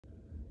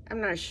I'm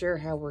not sure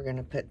how we're going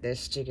to put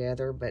this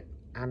together, but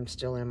I'm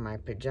still in my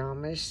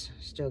pajamas,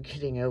 still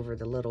getting over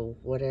the little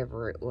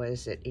whatever it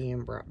was that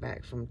Ian brought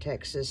back from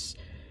Texas,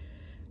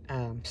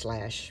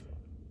 slash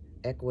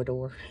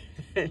Ecuador.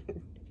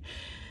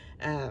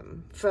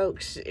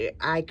 Folks,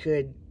 I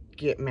could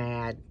get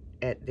mad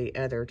at the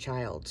other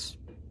child's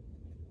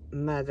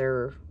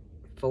mother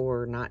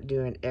for not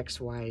doing X,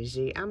 Y,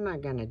 Z. I'm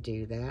not going to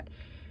do that.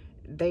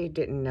 They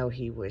didn't know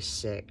he was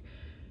sick.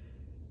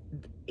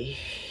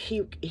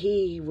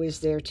 He was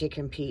there to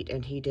compete,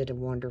 and he did a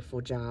wonderful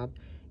job,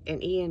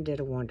 and Ian did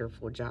a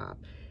wonderful job.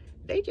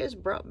 They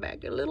just brought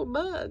back a little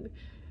bug.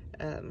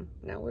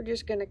 Now we're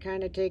just going to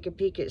kind of take a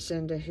peek at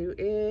Cinda, who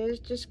is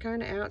just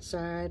kind of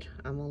outside.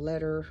 I'm going to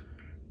let her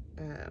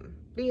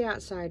be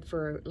outside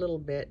for a little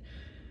bit.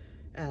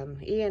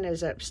 Ian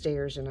is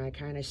upstairs, and I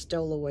kind of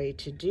stole away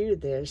to do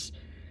this,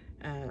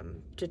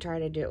 to try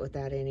to do it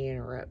without any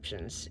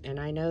interruptions. And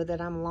I know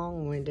that I'm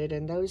long-winded,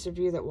 and those of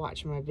you that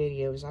watch my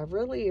videos, I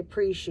really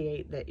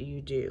appreciate that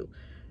you do.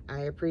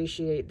 I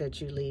appreciate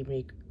that you leave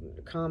me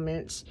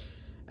comments,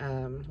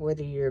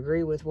 whether you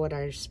agree with what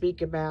I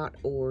speak about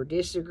or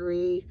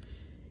disagree.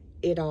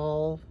 It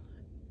all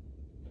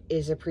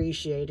is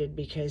appreciated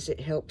because it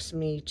helps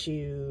me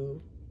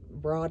to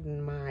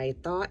broaden my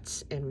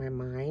thoughts and my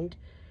mind,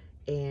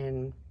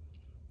 and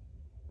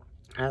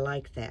I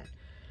like that.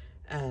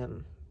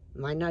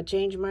 Might not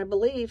change my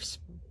beliefs,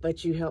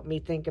 but you help me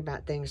think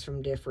about things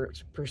from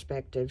different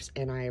perspectives,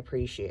 and I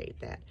appreciate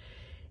that.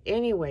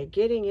 Anyway,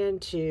 getting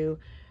into,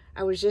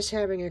 I was just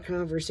having a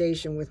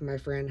conversation with my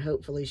friend.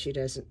 Hopefully she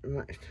doesn't,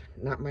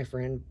 not my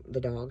friend, the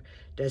dog,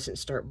 doesn't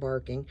start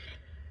barking.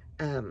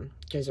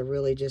 Because I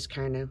really just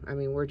kind of,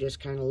 we're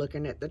just kind of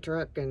looking at the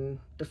truck and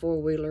the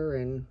four-wheeler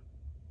and,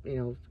 you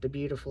know, the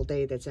beautiful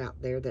day that's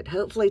out there that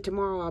hopefully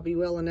tomorrow I'll be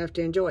well enough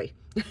to enjoy.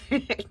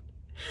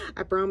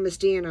 I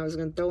promised Ian I was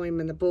going to throw him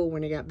in the pool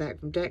when he got back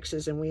from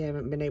Texas, and we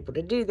haven't been able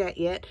to do that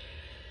yet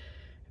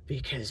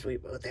because we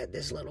both had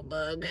this little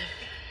bug.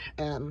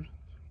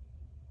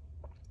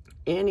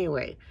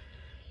 Anyway,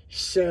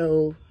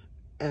 so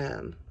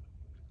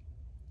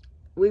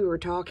we were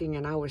talking,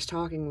 and I was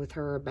talking with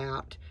her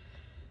about,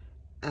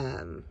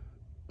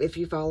 if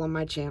you follow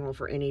my channel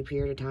for any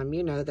period of time,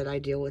 you know that I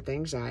deal with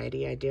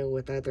anxiety. I deal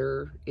with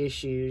other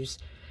issues.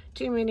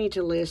 Too many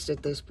to list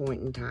at this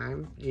point in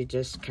time. You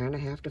just kind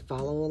of have to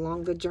follow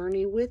along the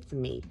journey with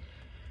me.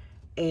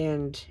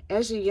 And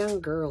as a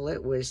young girl,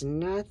 it was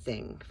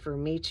nothing for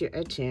me to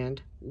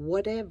attend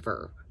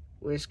whatever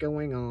was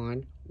going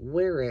on,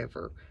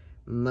 wherever.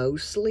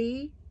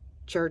 Mostly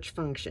church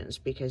functions,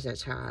 because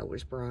that's how I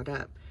was brought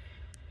up.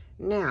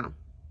 Now,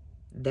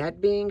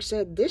 that being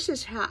said, this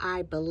is how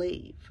I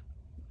believe.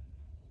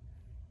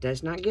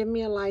 Does not give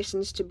me a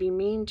license to be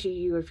mean to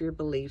you if your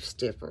beliefs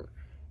differ.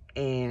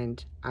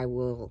 And I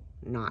will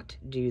not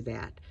do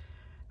that.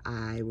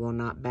 I will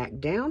not back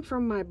down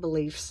from my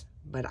beliefs,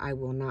 but I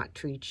will not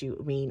treat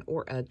you mean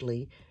or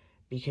ugly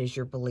because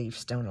your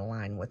beliefs don't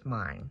align with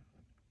mine.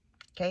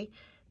 Okay?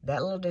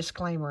 That little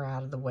disclaimer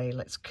out of the way,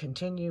 let's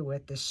continue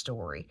with this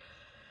story.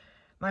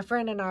 My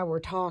friend and I were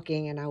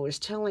talking, and I was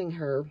telling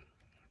her,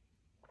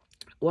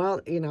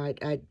 well, you know,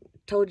 I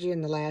told you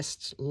in the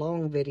last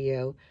long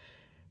video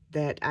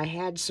that I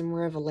had some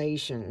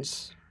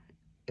revelations,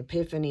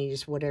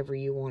 epiphanies, whatever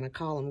you want to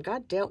call them.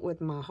 God dealt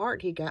with my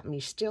heart. He got me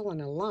still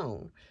and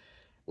alone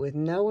with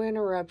no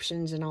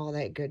interruptions and all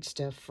that good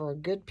stuff for a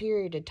good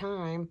period of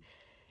time.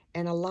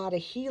 And a lot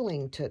of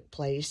healing took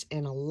place,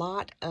 and a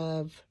lot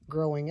of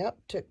growing up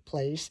took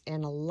place,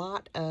 and a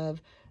lot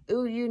of,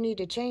 ooh, you need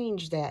to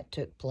change that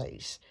took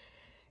place.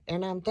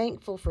 And I'm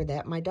thankful for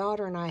that. My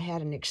daughter and I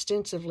had an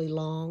extensively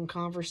long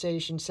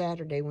conversation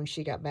Saturday when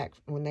they got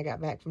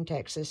back from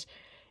Texas.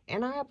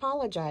 And I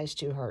apologized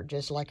to her,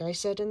 just like I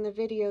said in the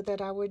video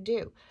that I would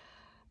do.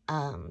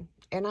 And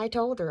I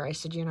told her, I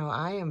said, you know,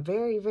 I am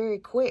very, very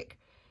quick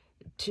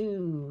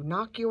to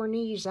knock your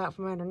knees out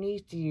from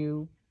underneath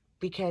you,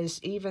 because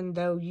even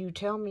though you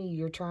tell me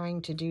you're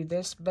trying to do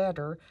this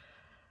better,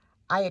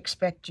 I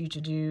expect you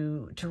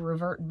to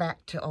revert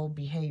back to old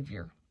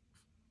behavior.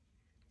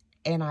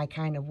 And I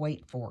kind of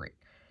wait for it.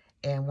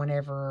 And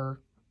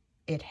whenever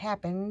it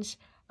happens,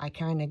 I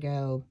kind of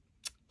go,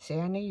 see,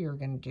 I knew you were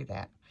going to do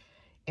that.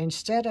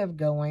 Instead of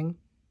going,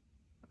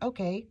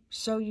 okay,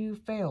 so you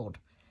failed.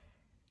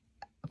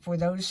 For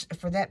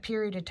that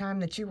period of time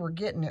that you were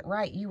getting it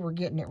right, you were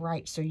getting it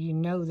right. So you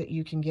know that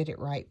you can get it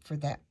right for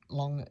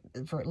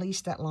at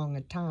least that long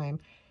a time.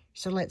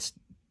 So let's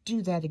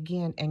do that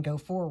again and go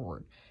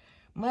forward.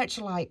 Much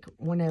like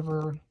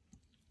whenever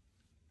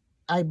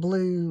I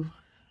blew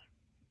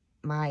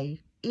my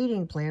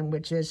eating plan,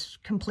 which is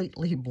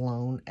completely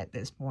blown at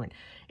this point.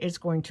 It's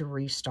going to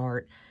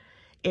restart.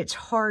 It's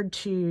hard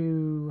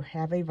to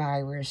have a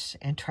virus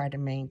and try to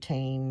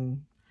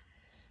maintain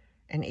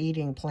an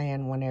eating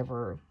plan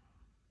whenever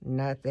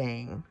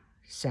nothing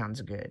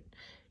sounds good.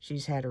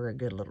 She's had her a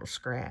good little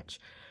scratch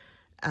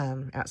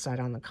outside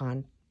on the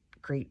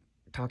concrete,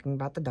 talking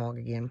about the dog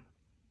again.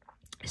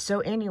 So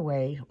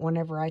anyway,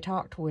 whenever I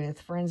talked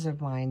with friends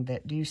of mine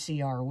that do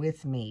CR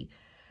with me,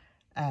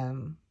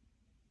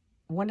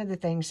 One of the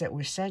things that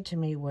was said to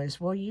me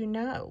was, well,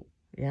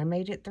 I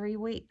made it 3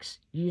 weeks.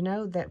 You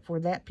know that for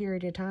that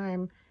period of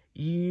time,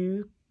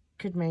 you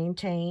could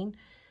maintain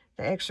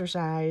the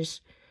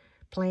exercise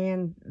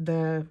plan,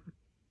 the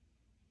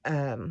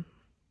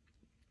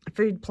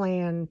food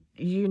plan,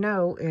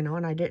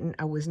 and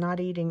I was not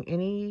eating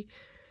any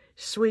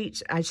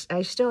sweets.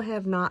 I still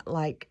have not,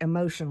 like,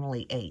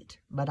 emotionally ate,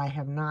 but I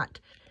have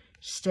not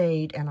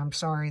stayed, and I'm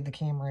sorry the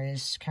camera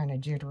is kind of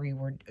jittery.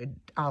 We're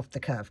off the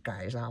cuff,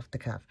 guys, off the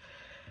cuff.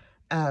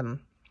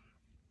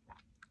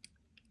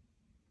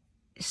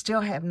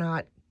 Still have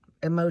not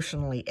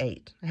emotionally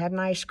ate. I had an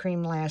ice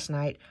cream last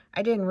night.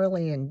 I didn't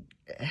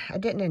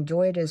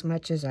enjoy it as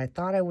much as I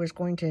thought I was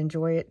going to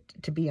enjoy it,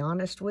 to be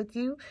honest with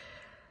you,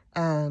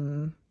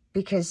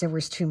 because there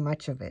was too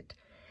much of it.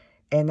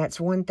 And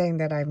that's one thing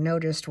that I've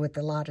noticed with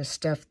a lot of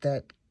stuff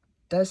that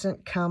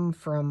doesn't come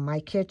from my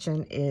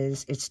kitchen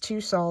is it's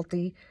too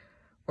salty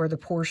or the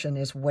portion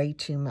is way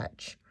too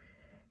much.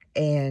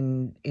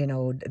 And,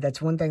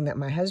 that's one thing that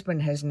my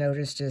husband has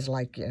noticed is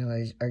like,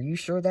 are you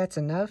sure that's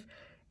enough?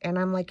 And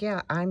I'm like,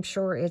 yeah, I'm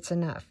sure it's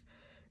enough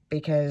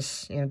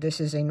because,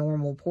 this is a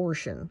normal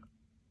portion.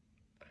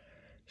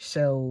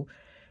 So,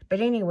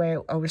 but anyway,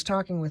 I was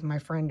talking with my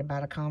friend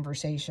about a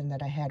conversation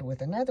that I had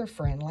with another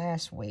friend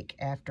last week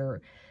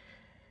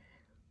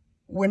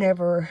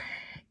whenever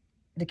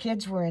the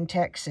kids were in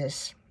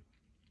Texas,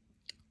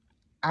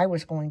 I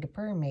was going to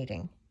prayer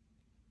meeting.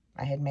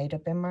 I had made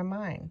up in my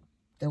mind.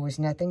 There was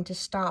nothing to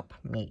stop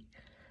me.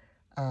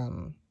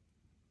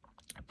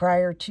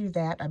 Prior to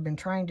that, I've been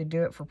trying to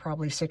do it for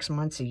probably 6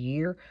 months, a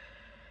year,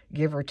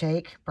 give or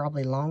take,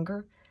 probably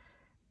longer.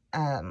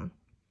 And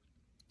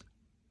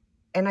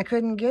I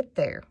couldn't get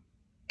there.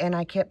 And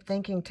I kept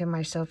thinking to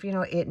myself,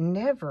 it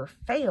never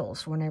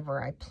fails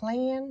whenever I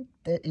plan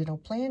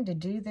to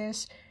do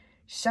this.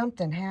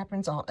 Something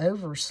happens, I'll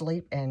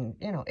oversleep, and,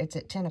 it's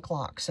at 10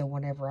 o'clock. So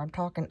whenever I'm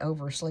talking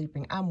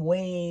oversleeping, I'm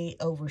way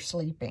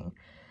oversleeping.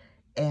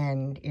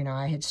 And,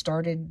 I had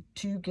started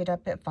to get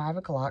up at 5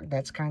 o'clock.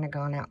 That's kind of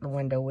gone out the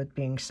window with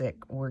being sick.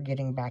 We're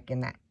getting back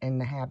in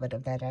the habit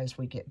of that as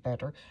we get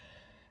better.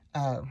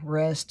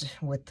 Rest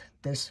with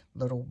this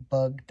little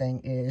bug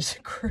thing is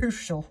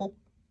crucial.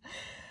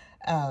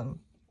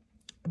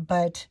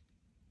 But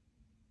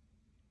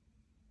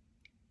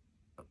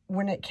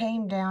when it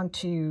came down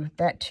to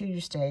that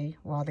Tuesday,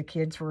 while the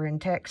kids were in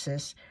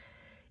Texas,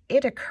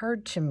 it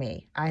occurred to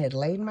me, I had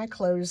laid my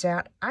clothes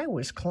out. I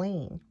was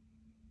clean.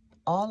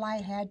 All I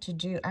had to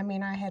do, I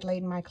had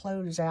laid my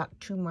clothes out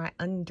to my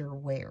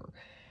underwear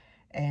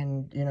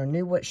and,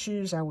 knew what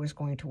shoes I was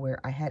going to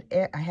wear. I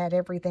had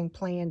everything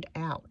planned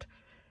out,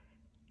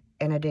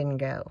 and I didn't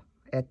go.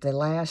 At the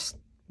last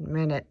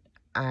minute,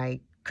 I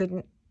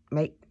couldn't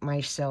make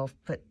myself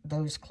put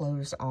those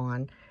clothes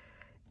on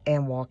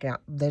and walk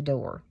out the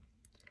door.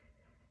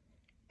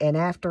 And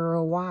after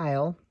a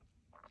while,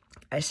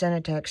 I sent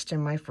a text to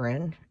my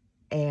friend,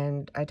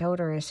 and I told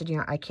her, I said,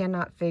 I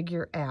cannot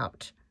figure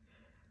out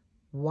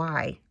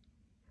why.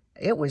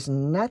 It was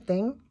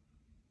nothing.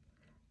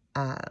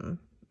 A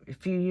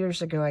few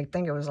years ago, I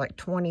think it was like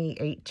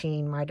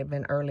 2018, might have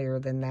been earlier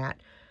than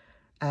that,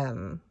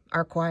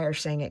 our choir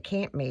sang at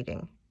camp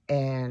meeting,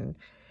 and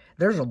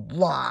there's a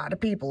lot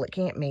of people at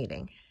camp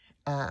meeting.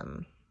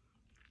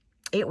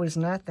 It was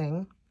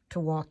nothing to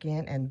walk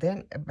in, and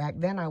then back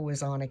then I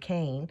was on a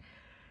cane.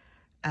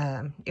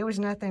 It was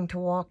nothing to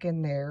walk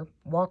in there,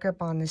 walk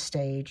up on the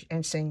stage,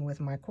 and sing with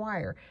my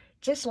choir.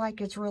 Just like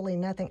it's really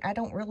nothing. I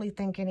don't really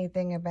think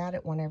anything about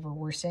it whenever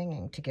we're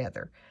singing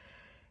together.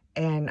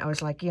 And I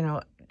was like, we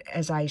were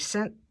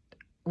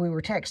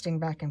texting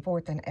back and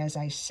forth, and as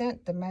I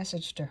sent the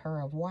message to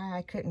her of why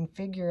I couldn't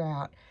figure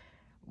out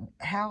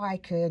how I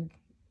could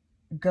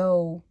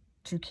go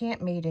to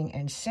camp meeting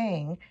and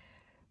sing,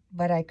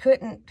 but I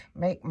couldn't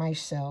make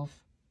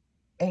myself,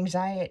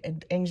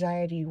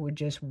 anxiety would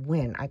just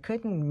win. I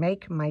couldn't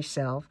make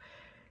myself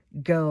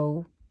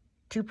go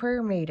to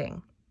prayer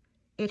meeting.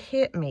 It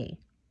hit me.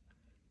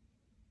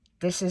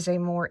 This is a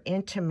more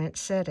intimate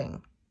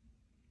setting.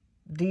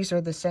 These are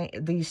the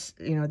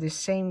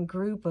same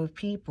group of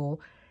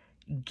people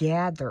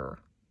gather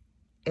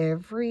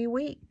every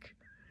week.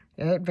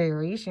 It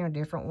varies,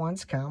 different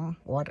ones come,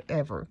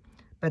 whatever.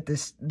 But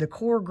the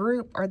core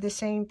group are the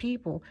same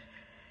people.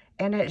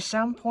 And at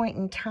some point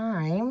in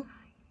time,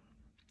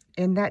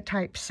 in that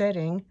type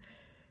setting,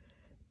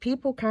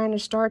 people kind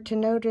of start to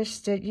notice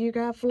that you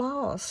got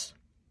flaws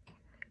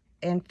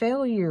and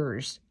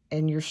failures,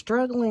 and you're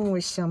struggling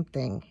with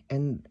something,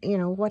 and,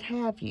 what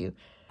have you.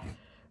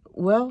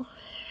 Well,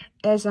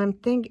 after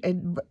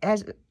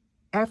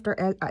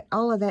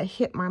all of that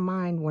hit my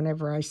mind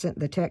whenever I sent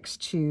the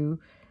text to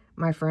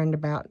my friend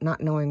about not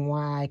knowing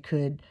why I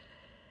could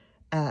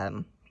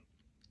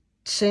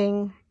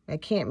sing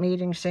at camp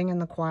meeting, sing in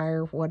the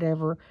choir,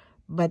 whatever,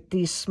 but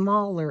these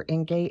smaller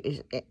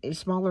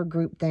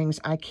group things,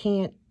 I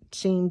can't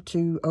seem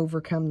to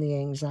overcome the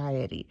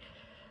anxiety.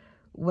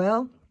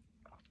 Well,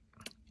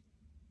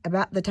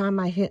 about the time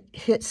I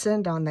hit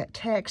send on that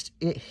text,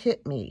 it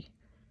hit me.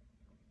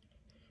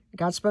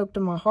 God spoke to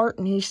my heart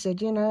and he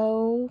said, you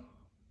know,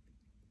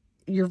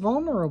 you're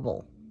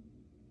vulnerable.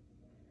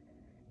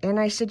 And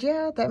I said,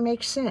 yeah, that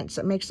makes sense.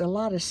 That makes a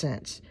lot of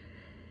sense.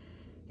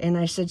 And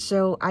I said,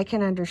 so I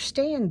can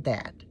understand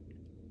that.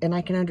 And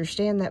I can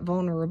understand that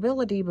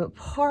vulnerability, but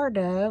part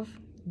of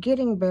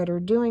getting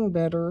better, doing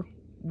better,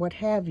 what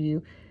have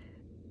you,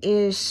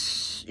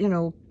 is, you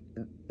know,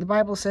 the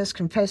Bible says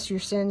confess your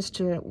sins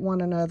to one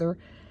another.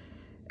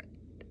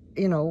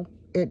 You know,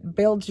 it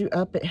builds you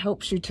up. It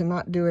helps you to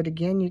not do it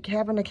again. You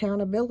have an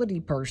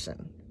accountability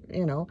person,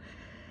 you know.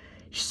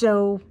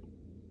 So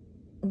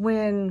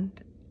when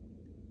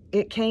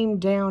it came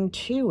down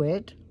to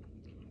it,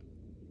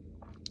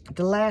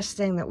 the last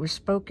thing that was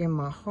spoken in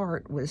my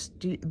heart was,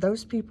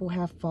 those people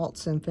have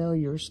faults and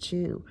failures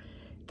too.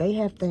 They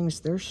have things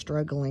they're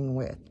struggling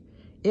with.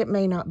 It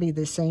may not be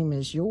the same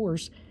as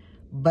yours,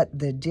 but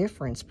the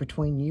difference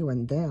between you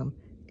and them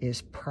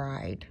is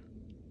pride.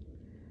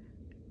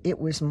 It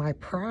was my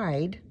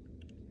pride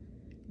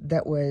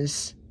that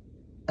was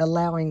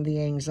allowing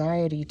the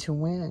anxiety to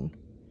win.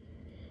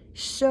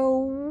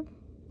 So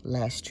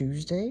last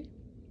Tuesday,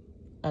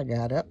 I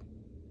got up.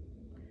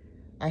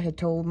 I had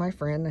told my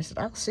friend, I said,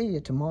 I'll see you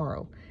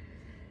tomorrow.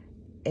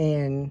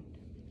 And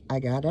I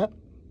got up,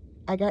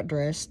 I got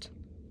dressed,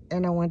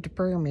 and I went to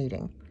prayer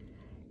meeting.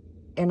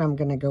 And I'm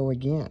going to go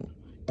again.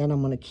 And I'm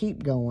going to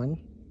keep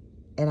going.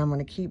 And I'm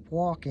going to keep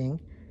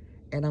walking.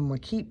 And I'm going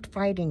to keep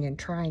fighting and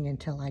trying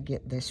until I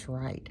get this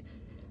right.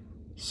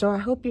 So I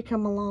hope you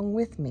come along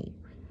with me.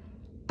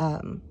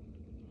 And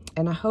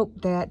I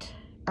hope that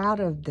out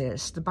of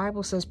this, the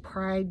Bible says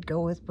pride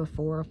goeth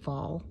before a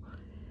fall.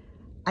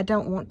 I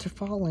don't want to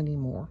fall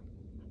anymore.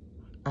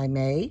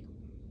 You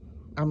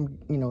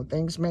know,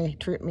 things may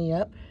trip me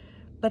up,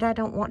 but I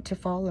don't want to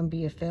fall and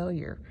be a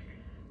failure.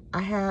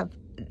 I have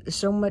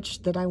so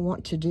much that I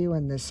want to do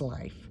in this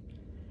life,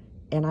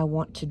 and I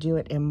want to do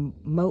it in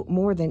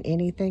more than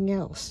anything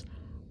else.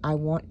 I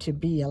want to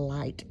be a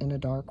light in a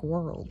dark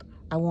world.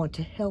 I want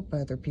to help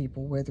other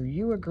people, whether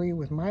you agree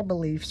with my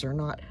beliefs or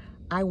not.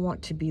 I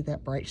want to be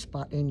that bright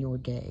spot in your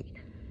day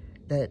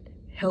that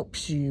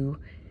helps you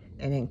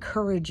and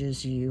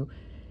encourages you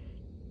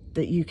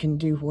that you can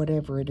do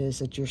whatever it is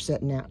that you're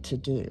setting out to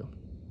do.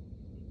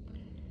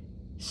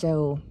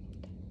 So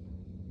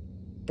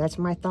that's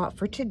my thought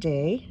for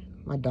today.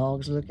 My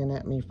dog's looking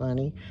at me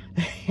funny.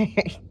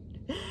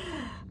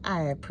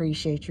 I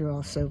appreciate you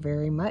all so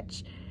very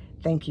much.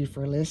 Thank you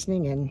for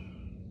listening and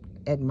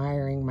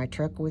admiring my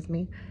truck with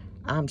me.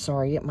 I'm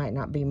sorry, it might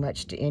not be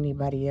much to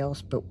anybody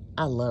else, but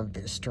I love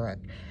this truck.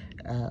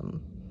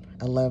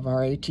 I love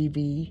our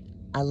ATV.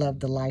 I love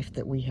the life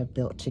that we have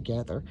built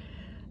together.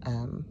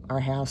 Our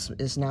house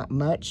is not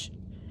much,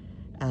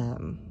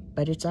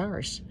 but it's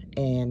ours.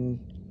 And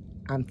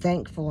I'm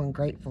thankful and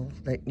grateful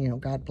that, you know,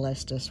 God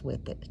blessed us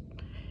with it.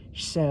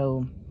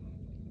 So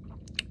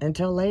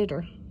until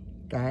later,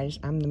 guys,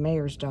 I'm the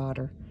mayor's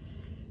daughter.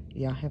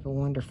 Y'all have a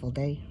wonderful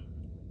day.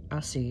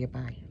 I'll see you.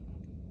 Bye.